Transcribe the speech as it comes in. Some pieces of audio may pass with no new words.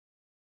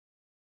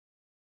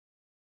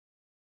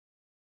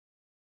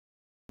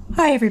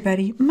Hi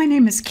everybody, my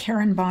name is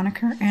Karen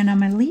Bonacker and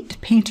I'm an Elite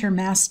Painter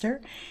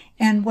Master,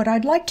 and what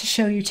I'd like to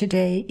show you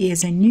today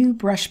is a new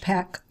brush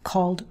pack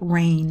called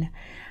Rain.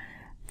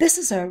 This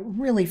is a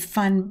really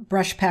fun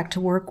brush pack to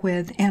work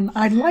with, and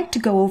I'd like to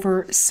go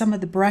over some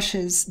of the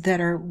brushes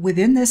that are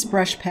within this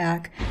brush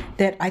pack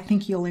that I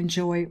think you'll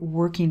enjoy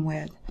working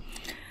with.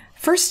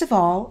 First of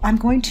all,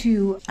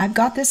 I've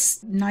got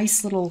this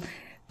nice little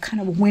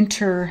kind of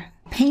winter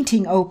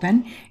painting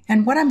open,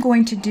 and what I'm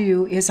going to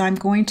do is I'm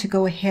going to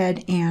go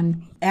ahead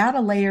and add a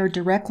layer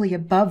directly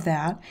above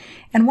that.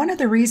 And one of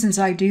the reasons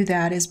I do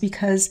that is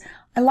because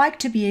I like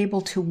to be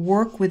able to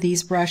work with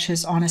these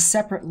brushes on a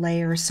separate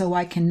layer, so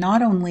I can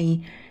not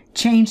only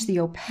change the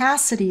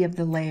opacity of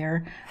the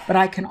layer, but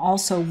I can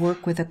also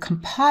work with a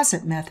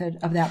composite method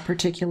of that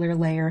particular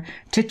layer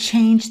to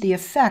change the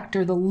effect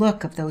or the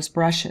look of those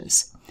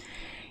brushes.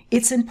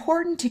 It's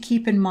important to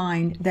keep in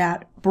mind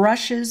that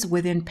brushes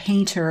within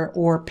Painter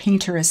or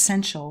Painter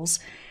Essentials,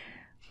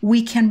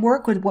 we can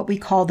work with what we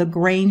call the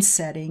grain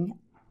setting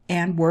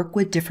and work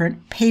with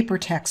different paper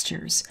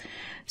textures.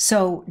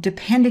 So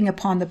depending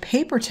upon the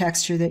paper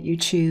texture that you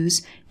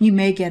choose, you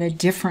may get a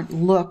different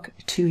look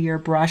to your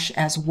brush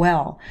as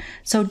well.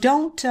 So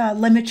don't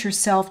limit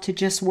yourself to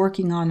just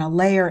working on a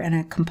layer and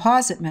a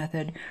composite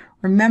method.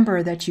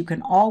 Remember that you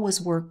can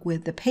always work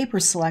with the paper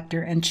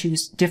selector and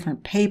choose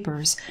different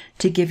papers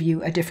to give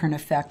you a different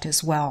effect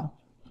as well.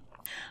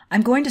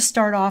 I'm going to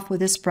start off with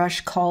this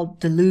brush called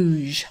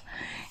Deluge.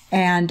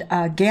 And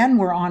again,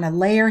 we're on a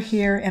layer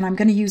here, and I'm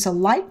going to use a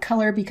light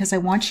color because I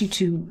want you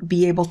to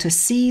be able to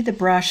see the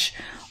brush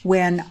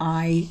when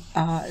I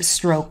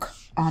stroke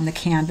on the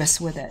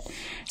canvas with it.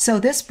 So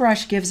this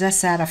brush gives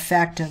us that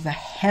effect of a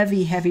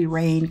heavy, heavy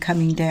rain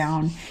coming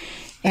down.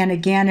 And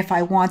again, if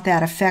I want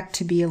that effect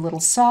to be a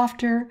little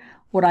softer,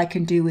 what I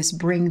can do is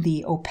bring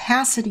the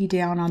opacity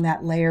down on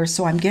that layer,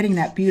 so I'm getting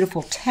that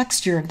beautiful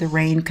texture of the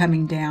rain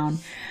coming down,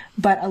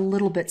 but a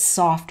little bit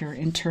softer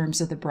in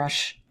terms of the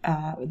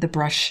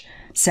brush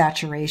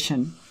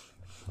saturation.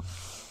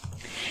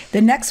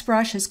 The next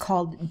brush is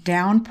called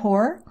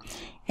Downpour,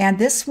 and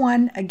this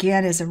one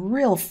again is a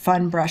real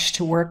fun brush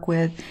to work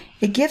with.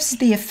 It gives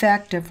the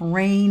effect of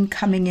rain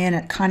coming in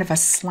at kind of a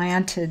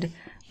slanted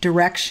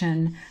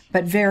direction,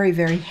 but very,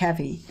 very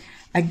heavy.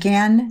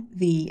 Again,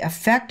 the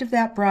effect of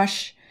that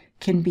brush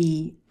can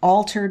be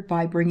altered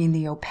by bringing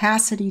the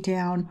opacity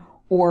down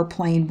or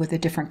playing with the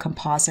different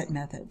composite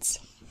methods.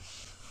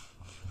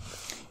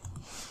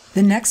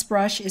 The next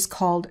brush is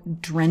called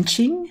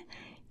Drenching,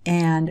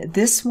 and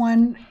this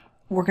one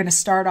we're going to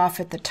start off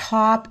at the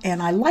top,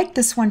 and I like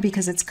this one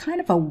because it's kind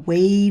of a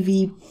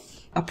wavy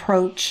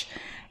approach.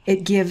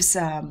 It gives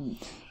kind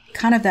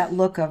of that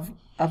look of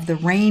the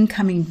rain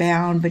coming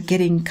down but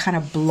getting kind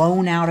of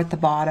blown out at the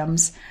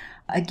bottoms.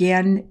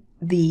 Again,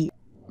 the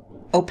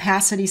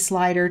opacity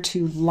slider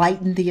to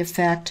lighten the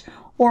effect,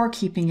 or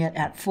keeping it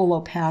at full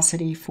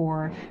opacity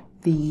for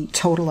the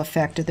total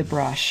effect of the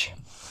brush.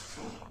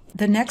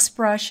 The next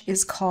brush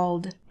is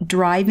called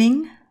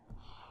Driving,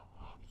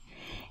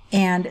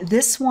 and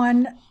this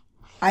one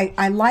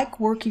I like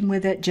working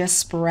with it just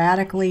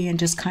sporadically and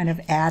just kind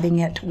of adding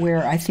it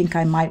where I think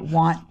I might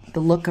want the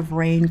look of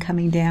rain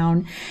coming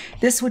down.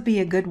 This would be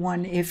a good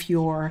one if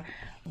you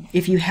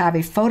have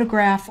a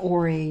photograph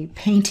or a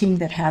painting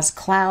that has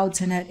clouds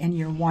in it and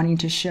you're wanting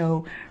to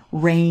show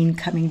rain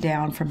coming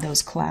down from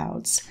those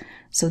clouds.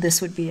 So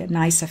this would be a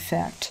nice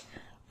effect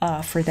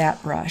for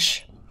that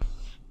brush.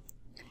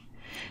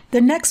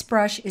 The next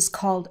brush is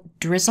called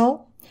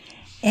Drizzle.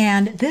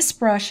 And this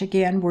brush,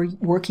 again, we're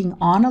working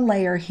on a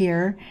layer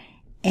here,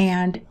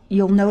 and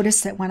you'll notice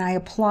that when I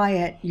apply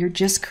it, you're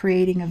just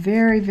creating a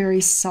very,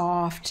 very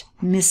soft,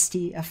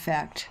 misty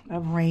effect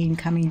of rain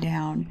coming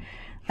down.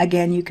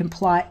 Again, you can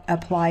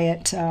apply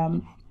it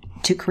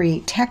to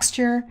create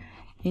texture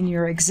in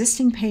your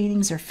existing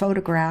paintings or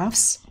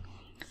photographs,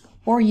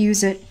 or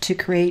use it to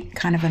create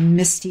kind of a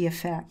misty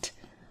effect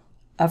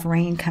of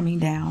rain coming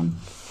down.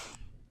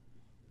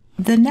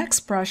 The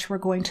next brush we're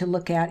going to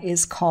look at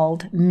is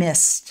called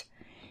Mist.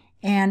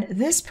 And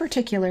this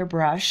particular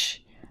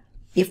brush,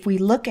 if we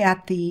look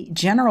at the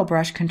general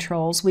brush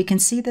controls, we can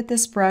see that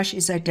this brush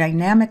is a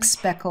dynamic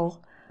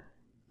speckle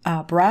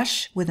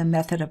brush with a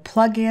method of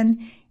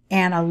plug-in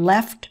and a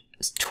left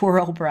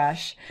twirl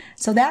brush.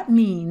 So that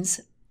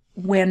means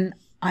when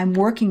I'm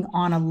working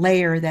on a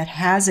layer that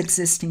has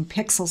existing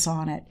pixels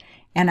on it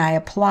and I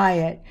apply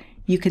it,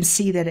 you can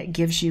see that it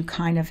gives you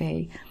kind of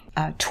a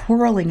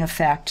twirling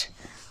effect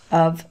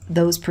of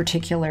those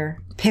particular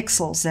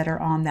pixels that are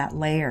on that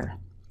layer.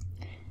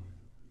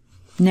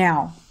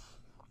 Now,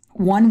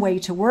 one way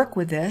to work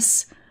with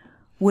this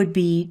would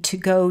be to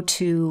go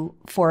to,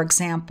 for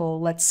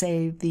example, let's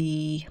say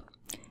the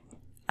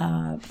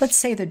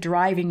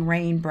driving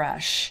rain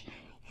brush,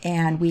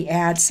 and we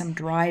add some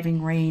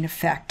driving rain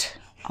effect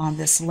on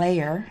this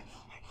layer.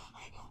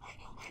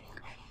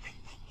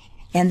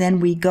 And then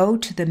we go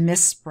to the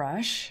mist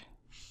brush,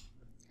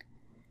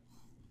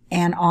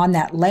 and on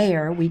that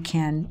layer we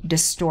can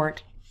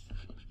distort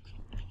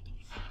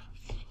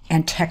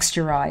and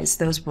texturize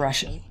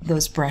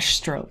those brush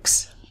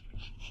strokes.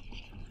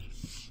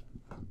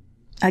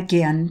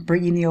 again,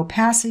 bringing the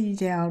opacity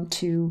down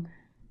to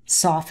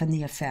soften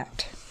the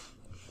effect.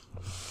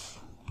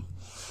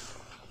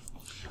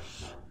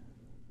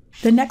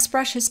 The next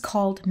brush is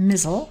called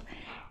Mizzle,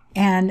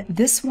 and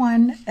this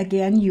one,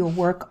 again, you'll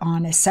work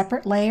on a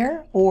separate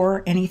layer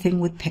or anything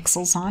with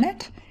pixels on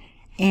it,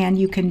 and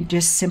you can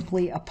just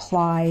simply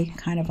apply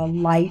kind of a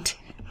light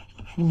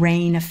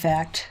rain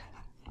effect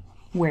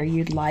where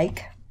you'd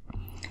like,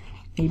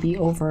 maybe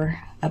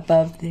over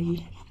above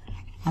the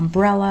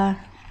umbrella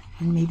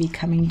and maybe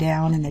coming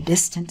down in the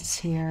distance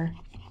here.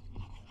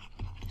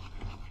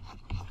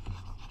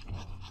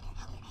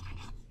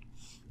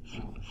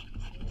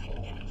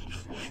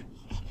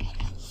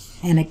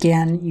 And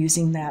again,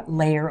 using that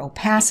layer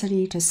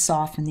opacity to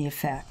soften the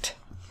effect.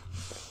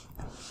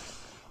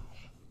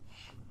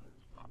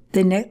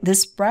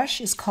 This brush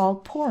is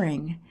called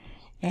Pouring,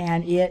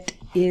 and it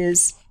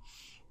is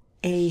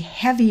a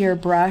heavier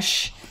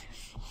brush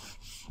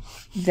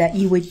that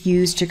you would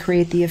use to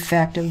create the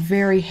effect of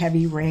very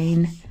heavy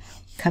rain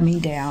coming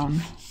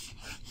down.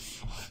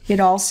 It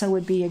also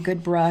would be a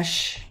good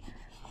brush.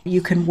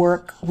 You can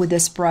work with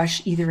this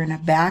brush either in a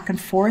back and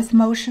forth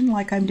motion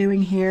like I'm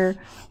doing here,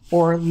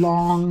 or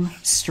long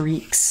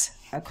streaks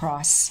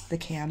across the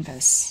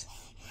canvas.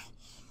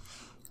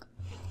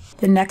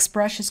 The next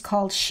brush is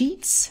called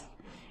Sheets,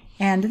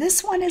 and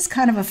this one is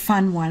kind of a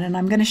fun one, and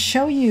I'm going to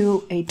show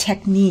you a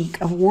technique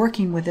of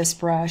working with this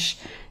brush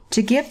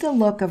to give the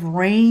look of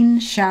rain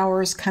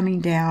showers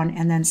coming down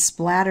and then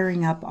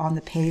splattering up on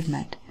the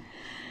pavement.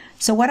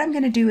 So what I'm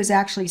going to do is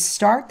actually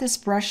start this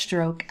brush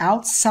stroke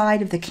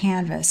outside of the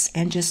canvas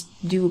and just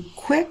do a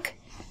quick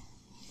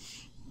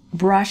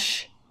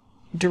brush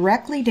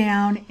directly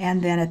down,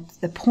 and then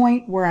at the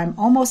point where I'm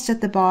almost at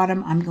the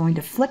bottom, I'm going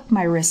to flick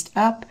my wrist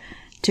up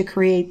to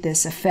create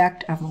this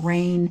effect of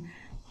rain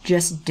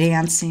just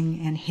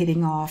dancing and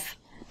hitting off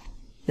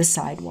the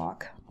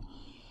sidewalk.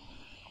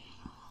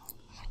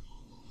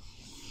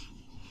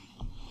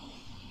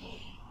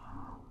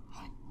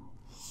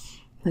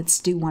 Let's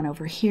do one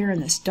over here in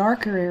this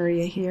darker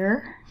area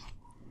here.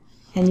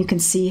 And you can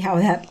see how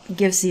that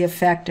gives the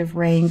effect of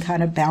rain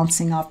kind of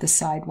bouncing off the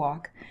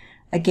sidewalk.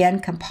 Again,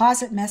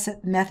 composite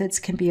methods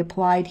can be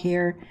applied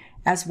here,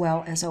 as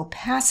well as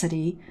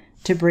opacity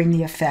to bring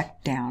the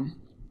effect down.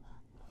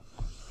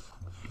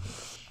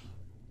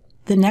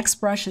 The next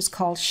brush is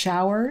called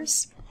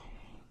Showers,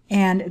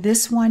 and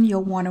this one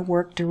you'll want to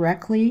work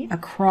directly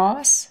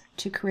across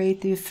to create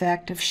the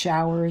effect of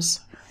showers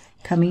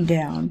coming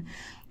down.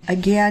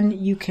 Again,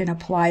 you can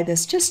apply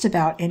this just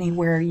about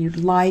anywhere you'd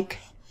like.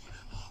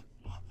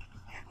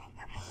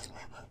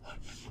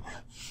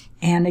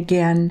 And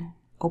again,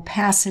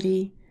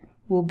 opacity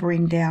will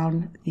bring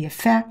down the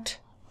effect.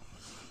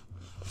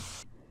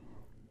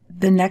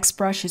 The next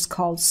brush is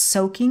called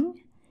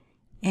Soaking,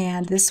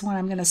 and this one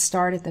I'm going to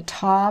start at the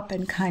top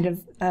and kind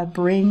of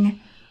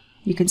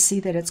you can see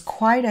that it's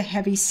quite a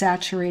heavy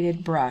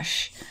saturated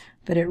brush,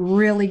 but it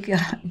really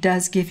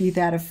does give you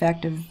that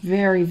effect of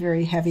very,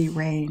 very heavy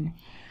rain.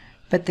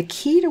 But the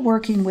key to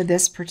working with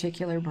this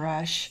particular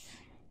brush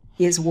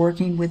is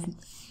working with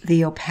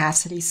the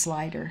opacity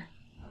slider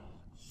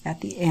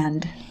at the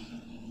end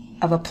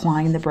of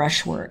applying the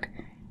brushwork.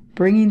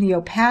 Bringing the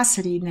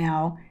opacity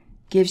now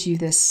gives you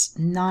this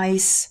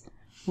nice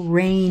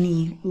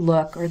rainy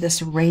look, or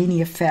this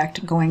rainy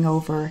effect going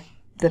over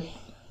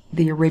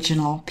the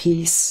original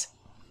piece.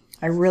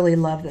 I really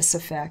love this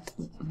effect,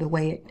 the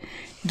way it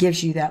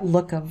gives you that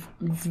look of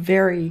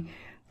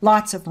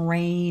lots of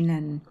rain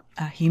and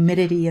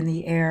humidity in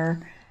the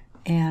air,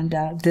 and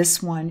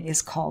this one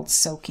is called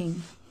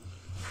Soaking.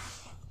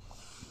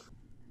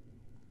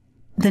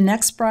 The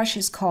next brush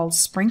is called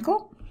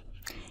Sprinkle,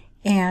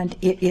 and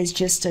it is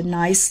just a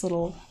nice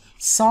little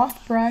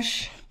soft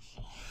brush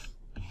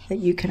that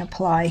you can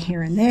apply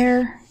here and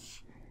there,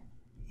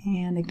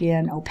 and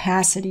again,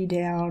 opacity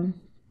down.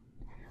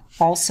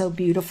 Also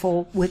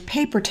beautiful with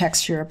paper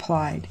texture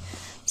applied,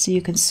 so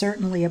you can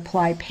certainly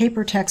apply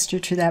paper texture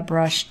to that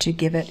brush to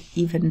give it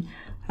even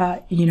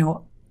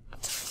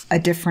a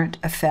different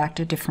effect,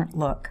 a different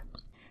look.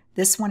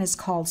 This one is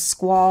called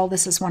Squall.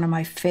 This is one of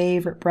my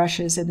favorite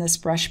brushes in this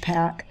brush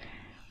pack.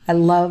 I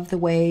love the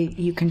way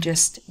you can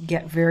just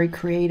get very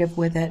creative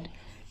with it,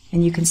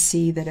 and you can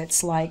see that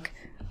it's like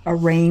a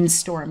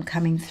rainstorm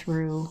coming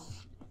through.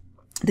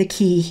 The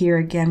key here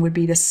again would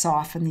be to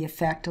soften the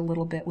effect a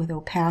little bit with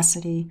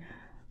opacity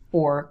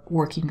or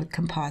working with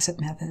composite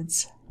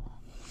methods.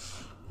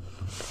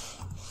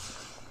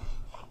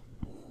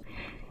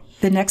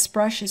 The next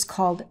brush is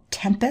called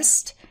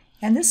Tempest,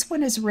 and this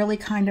one is really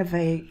kind of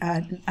a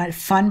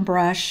fun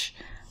brush,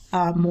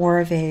 more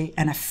of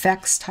an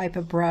effects type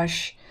of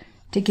brush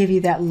to give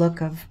you that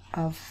look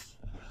of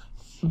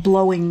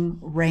blowing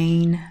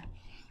rain.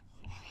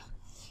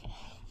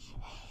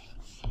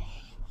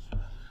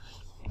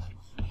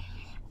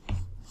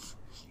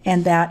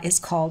 And that is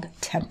called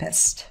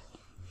Tempest.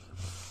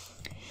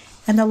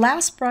 And the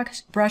last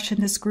brush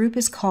in this group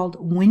is called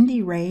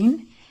Windy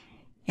Rain,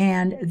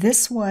 and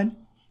this one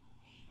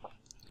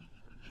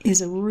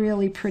is a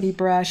really pretty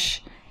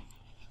brush,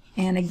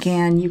 And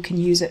again, you can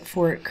use it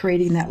for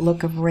creating that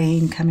look of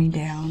rain coming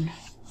down.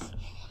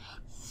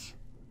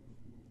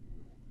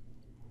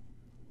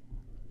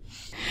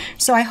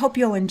 So I hope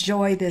you'll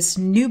enjoy this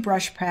new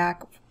brush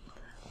pack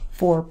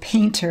for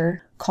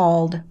painter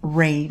called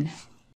Rain.